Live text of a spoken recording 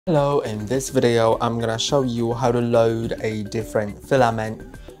Hello, in this video I'm gonna show you how to load a different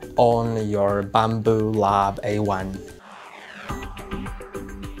filament on your Bambu Lab A1.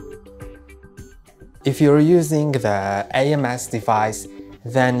 If you're using the AMS device,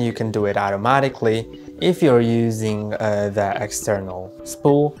 then you can do it automatically. If you're using the external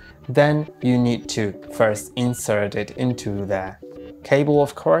spool, then you need to first insert it into the cable,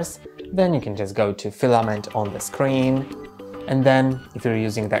 of course. Then you can just go to filament on the screen. And then if you're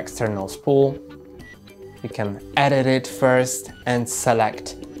using the external spool, you can edit it first and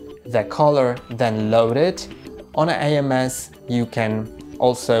select the color, then load it. On an AMS, you can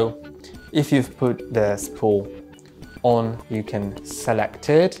also, if you've put the spool on, you can select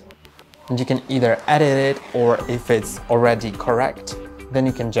it and you can either edit it, or if it's already correct, then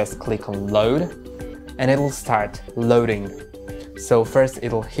you can just click on load and it'll start loading. So first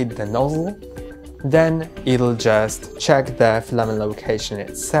it'll hit the nozzle, then it'll just check the filament location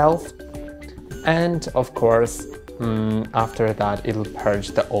itself, and of course after that it'll purge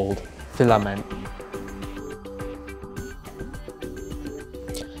the old filament.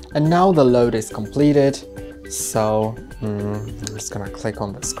 And now the load is completed, so I'm just gonna click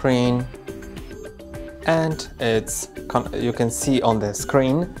on the screen, and you can see on the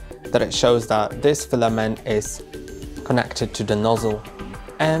screen that it shows that this filament is connected to the nozzle.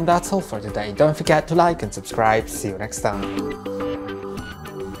 And that's all for today. Don't forget to like and subscribe. See you next time.